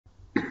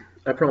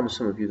I promised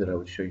some of you that I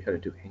would show you how to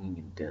do hanging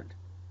indent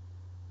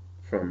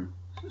from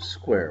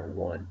square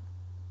one.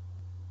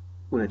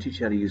 When I teach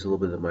you how to use a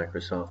little bit of the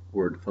Microsoft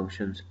Word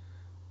functions,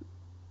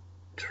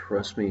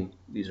 trust me,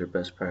 these are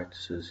best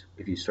practices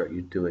if you start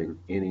doing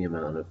any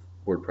amount of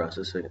word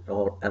processing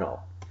at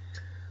all.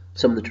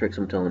 Some of the tricks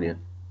I'm telling you,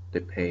 they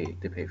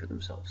pay for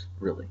themselves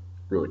really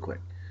quick.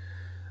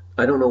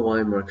 I don't know why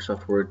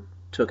Microsoft Word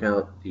took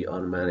out the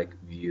automatic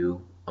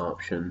view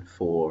option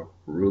for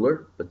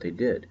ruler, but they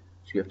did.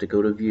 So you have to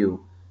go to view,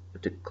 you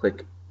have to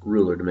click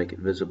ruler to make it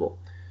visible.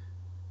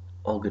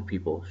 All good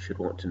people should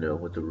want to know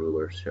what the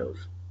ruler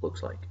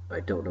looks like. I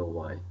don't know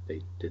why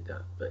they did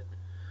that, but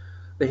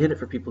they hid it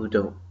for people who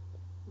don't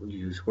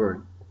use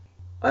Word.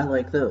 I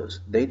like those.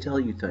 They tell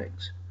you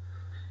things.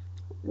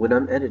 When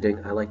I'm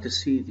editing, I like to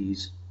see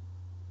these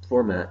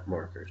format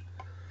markers.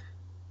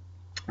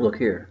 Look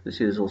here. You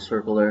see this little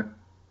circle there?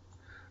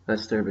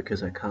 That's there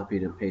because I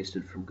copied and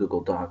pasted from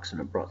Google Docs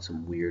and it brought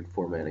some weird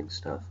formatting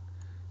stuff.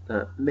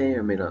 That may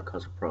or may not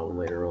cause a problem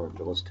later on,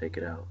 but let's take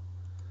it out.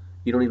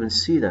 You don't even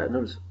see that.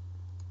 Notice,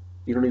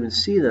 you don't even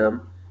see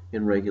them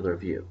in regular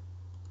view.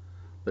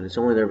 But it's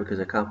only there because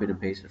I copied and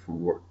pasted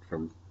from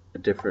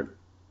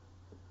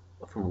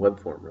web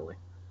form, really.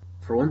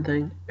 For one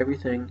thing,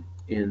 everything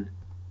in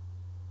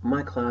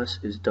my class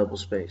is double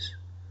space.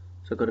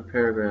 So go to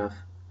paragraph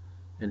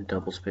and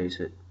double space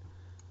it.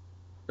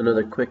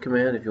 Another quick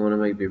command, if you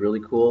want to be really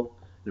cool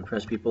and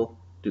impress people,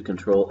 do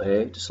Control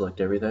A to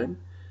select everything,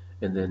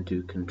 and then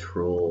do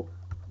Control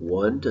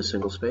 1 to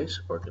single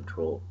space, or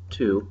Control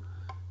 2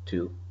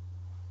 to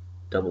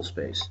double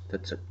space.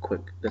 That's a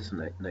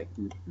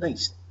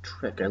nice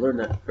trick. I learned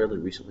that fairly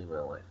recently in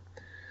my life.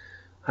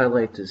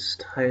 Highlight this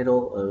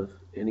title of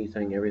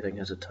anything. Everything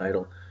has a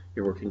title.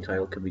 Your working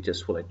title could be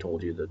just what I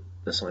told you the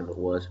assignment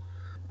was.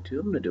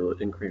 I'm going to do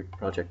it in create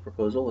project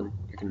proposal, and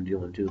you're going to do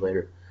one too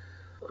later.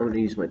 I'm going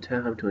to use my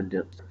tab to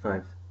indent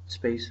 5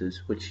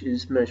 spaces, which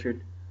is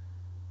measured.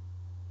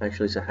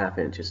 Actually, it's a ½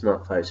 inch. It's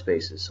not 5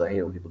 spaces. So I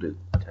hate when people do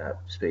tab,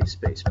 space,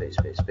 space, space,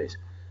 space, space.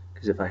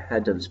 Because if I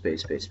had done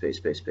space, space, space,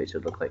 space, space, it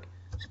would look like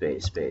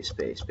space, space,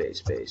 space, space,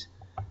 space.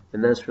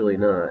 And that's really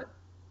not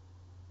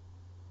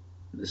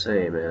the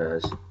same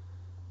as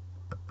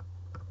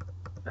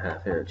a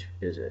 ½ inch,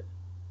 is it?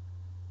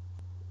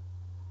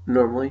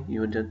 Normally,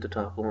 you indent the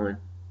top line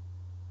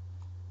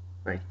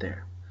right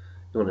there.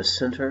 You want to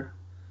center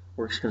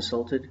works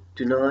consulted.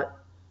 Do not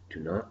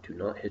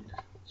hit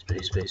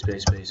space, space,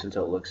 space, space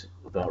until it looks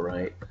about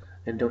right,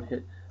 and don't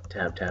hit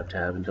tab, tab,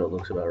 tab until it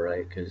looks about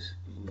right, because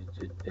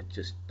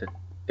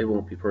it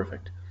won't be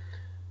perfect.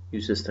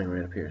 Use this thing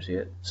right up here. See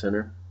it?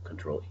 Center,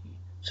 Control E,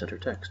 center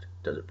text.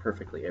 Does it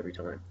perfectly every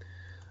time.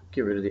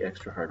 Get rid of the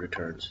extra hard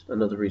returns.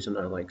 Another reason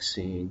I like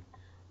seeing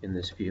in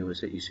this view is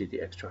that you see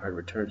the extra hard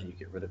returns and you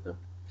get rid of them.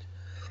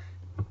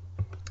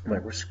 My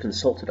works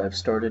consulted, I've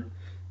started.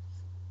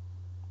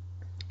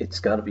 It's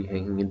got to be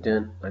hanging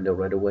indent. I know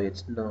right away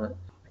it's not.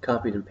 I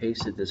copied and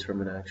pasted this from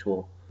an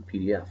actual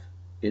PDF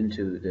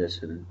into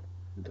this, and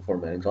the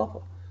formatting's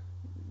awful.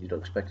 You don't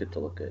expect it to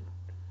look good.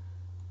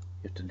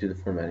 You have to do the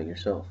formatting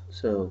yourself.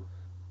 So,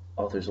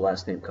 author's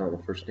last name, comma,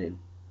 first name,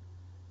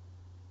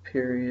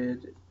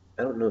 period.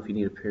 I don't know if you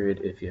need a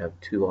period if you have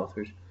 2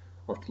 authors.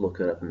 I'll have to look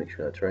that up and make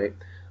sure that's right.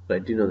 But I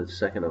do know that the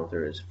second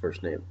author is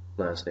first name,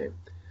 last name.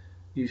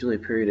 Usually a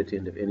period at the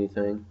end of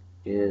anything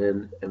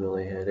in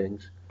MLA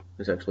headings.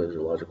 There's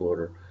a logical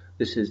order.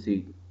 This is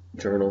the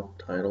journal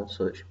title,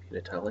 so it should be in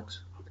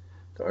italics.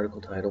 The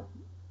article title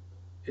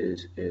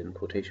is in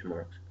quotation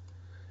marks.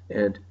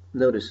 And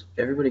notice,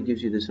 everybody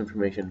gives you this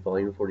information,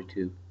 volume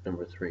 42,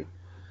 number 3.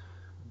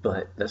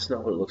 But that's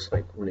not what it looks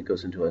like when it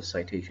goes into a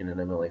citation in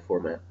MLA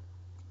format.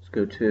 Let's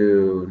go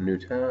to New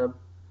Tab,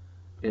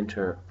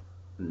 enter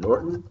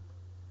Norton,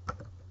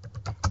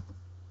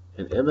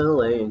 and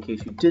MLA, in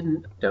case you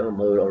didn't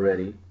download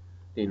already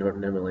the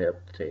Norton MLA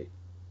update.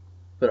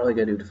 But all you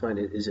gotta do to find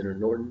it is enter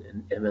Norton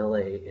and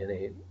MLA in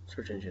a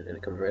search engine, and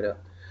it comes right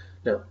up.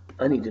 Now,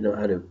 I need to know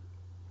how to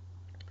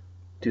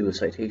do a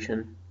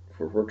citation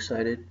for works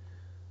cited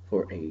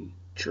for a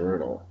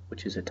journal,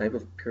 which is a type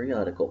of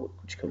periodical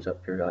which comes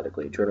up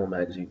periodically, a journal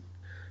magazine.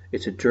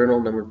 It's a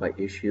journal numbered by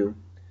issue.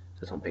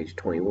 That's on page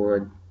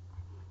 21.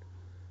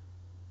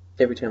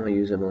 Every time I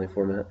use MLA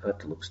format, I have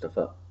to look stuff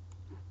up.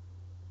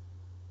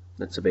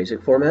 That's the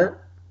basic format.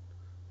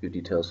 Few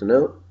details to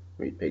note.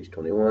 Read page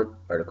 21,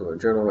 article or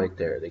journal right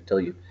there. They tell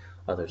you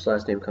author's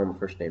last name, comma,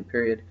 first name,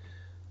 period,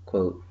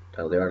 quote,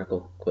 title of the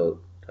article,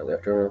 quote, title of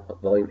the journal,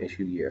 volume,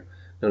 issue, year.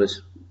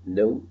 Notice,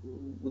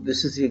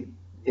 this is the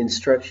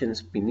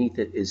instructions beneath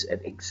it is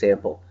an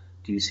example.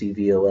 Do you see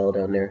VOL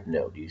down there?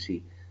 No. Do you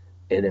see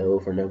NO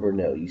for number?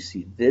 No. You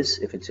see this,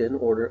 if it's in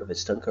order, if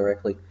it's done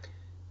correctly,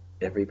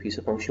 every piece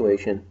of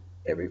punctuation,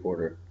 every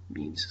order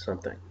means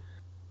something.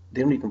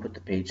 They don't even put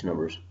the page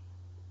numbers.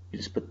 You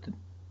just put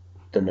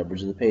the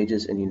numbers of the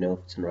pages, and you know if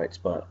it's in the right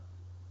spot.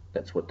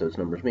 That's what those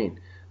numbers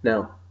mean.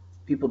 Now,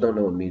 people don't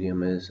know what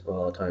medium is a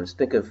lot of times.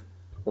 Think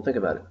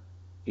about it.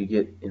 You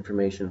get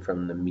information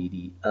from the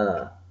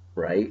media,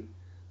 right?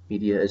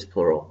 Media is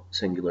plural,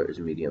 singular is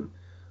medium.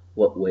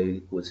 what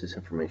way was this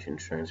information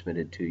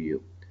transmitted to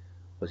you?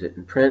 Was it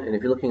in print? And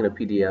if you're looking at a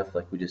PDF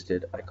like we just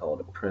did, I call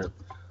it a print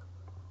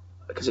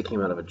because it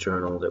came out of a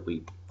journal that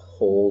we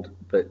hold,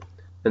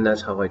 and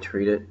that's how I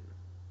treat it.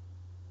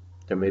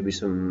 There may be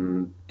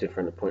some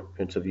different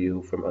points of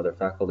view from other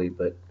faculty,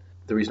 but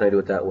the reason I do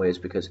it that way is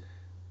because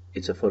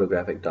it's a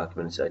photographic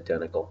document. It's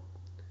identical,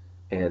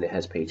 and it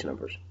has page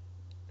numbers.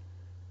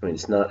 I mean,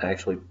 it's not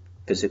actually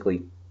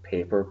physically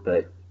paper,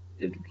 but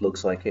it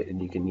looks like it,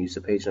 and you can use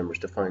the page numbers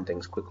to find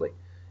things quickly.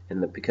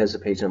 And because the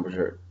page numbers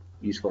are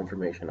useful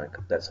information,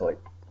 that's why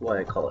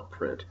I call it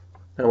print.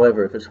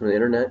 However, if it's from the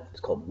internet, it's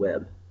called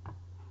web.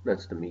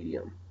 That's the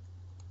medium,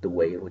 the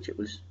way in which it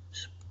was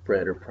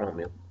spread or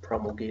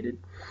promulgated.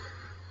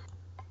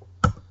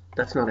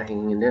 That's not a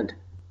hanging indent.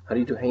 How do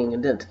you do hanging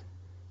indent?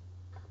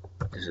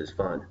 This is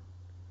fun.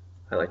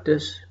 I like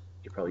this.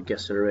 You probably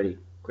guessed it already.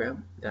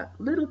 Grab that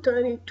little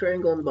tiny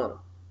triangle on the bottom.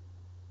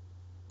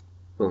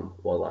 Boom,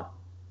 voila,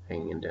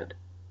 hanging indent.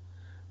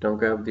 Don't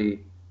grab the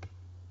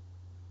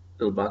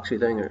little boxy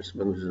thing, or it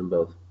moves them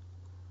both.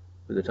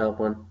 With the top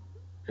one,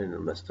 and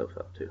it'll mess stuff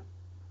up too.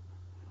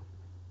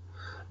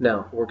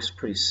 Now, works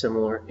pretty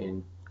similar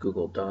in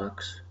Google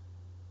Docs.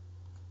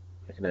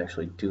 I can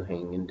actually do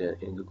hanging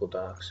indent in Google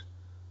Docs.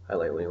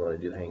 Highlight what you want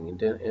to do hanging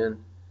indent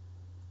in,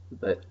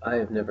 but I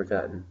have never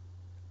gotten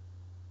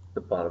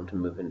the bottom to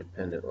move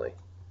independently.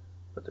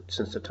 But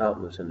since the top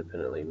moves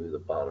independently, move the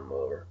bottom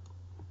over.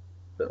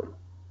 Boom,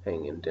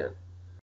 hanging indent.